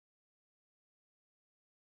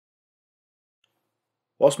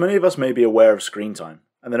Whilst many of us may be aware of screen time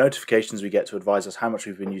and the notifications we get to advise us how much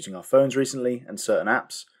we've been using our phones recently and certain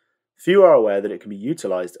apps, few are aware that it can be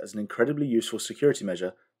utilised as an incredibly useful security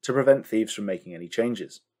measure to prevent thieves from making any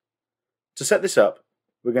changes. To set this up,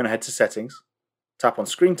 we're going to head to Settings, tap on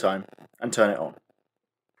Screen Time and turn it on.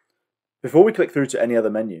 Before we click through to any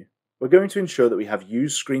other menu, we're going to ensure that we have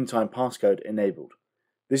Use Screen Time Passcode enabled.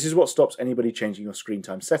 This is what stops anybody changing your screen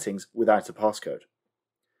time settings without a passcode.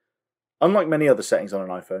 Unlike many other settings on an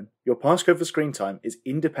iPhone, your passcode for screen time is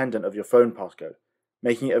independent of your phone passcode,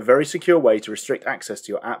 making it a very secure way to restrict access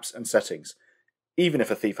to your apps and settings, even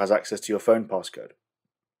if a thief has access to your phone passcode.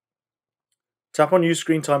 Tap on Use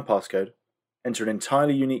Screen Time Passcode, enter an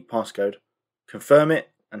entirely unique passcode, confirm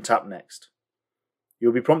it, and tap Next.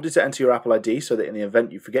 You'll be prompted to enter your Apple ID so that in the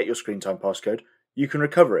event you forget your screen time passcode, you can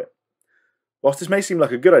recover it. Whilst this may seem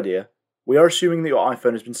like a good idea, we are assuming that your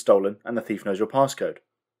iPhone has been stolen and the thief knows your passcode.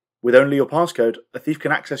 With only your passcode, a thief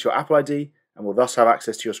can access your Apple ID and will thus have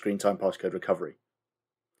access to your screen time passcode recovery.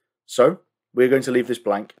 So, we are going to leave this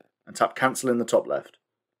blank and tap Cancel in the top left,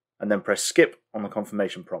 and then press Skip on the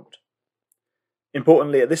confirmation prompt.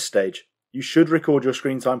 Importantly, at this stage, you should record your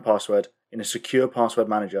screen time password in a secure password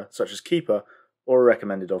manager such as Keeper or a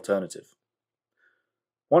recommended alternative.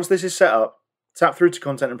 Once this is set up, tap through to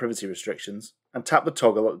Content and Privacy Restrictions and tap the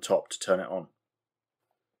toggle at the top to turn it on.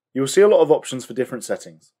 You will see a lot of options for different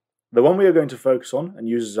settings. The one we are going to focus on and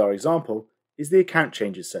use as our example is the Account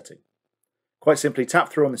Changes setting. Quite simply tap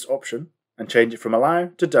through on this option and change it from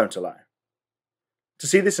Allow to Don't Allow. To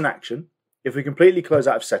see this in action, if we completely close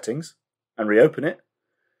out of Settings and reopen it,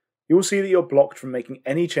 you will see that you're blocked from making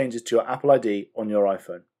any changes to your Apple ID on your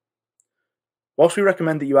iPhone. Whilst we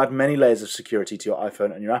recommend that you add many layers of security to your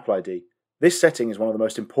iPhone and your Apple ID, this setting is one of the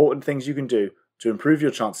most important things you can do to improve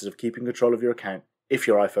your chances of keeping control of your account if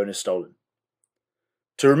your iPhone is stolen.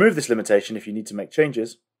 To remove this limitation if you need to make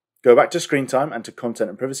changes, go back to Screen Time and to Content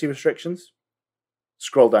and Privacy Restrictions,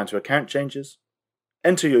 scroll down to Account Changes,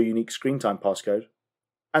 enter your unique screen time passcode,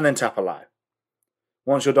 and then tap Allow.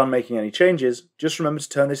 Once you're done making any changes, just remember to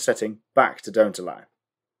turn this setting back to Don't Allow.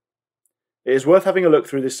 It is worth having a look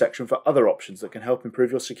through this section for other options that can help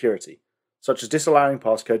improve your security, such as disallowing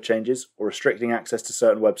passcode changes or restricting access to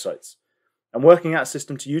certain websites, and working out a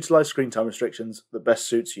system to utilise screen time restrictions that best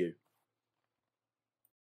suits you.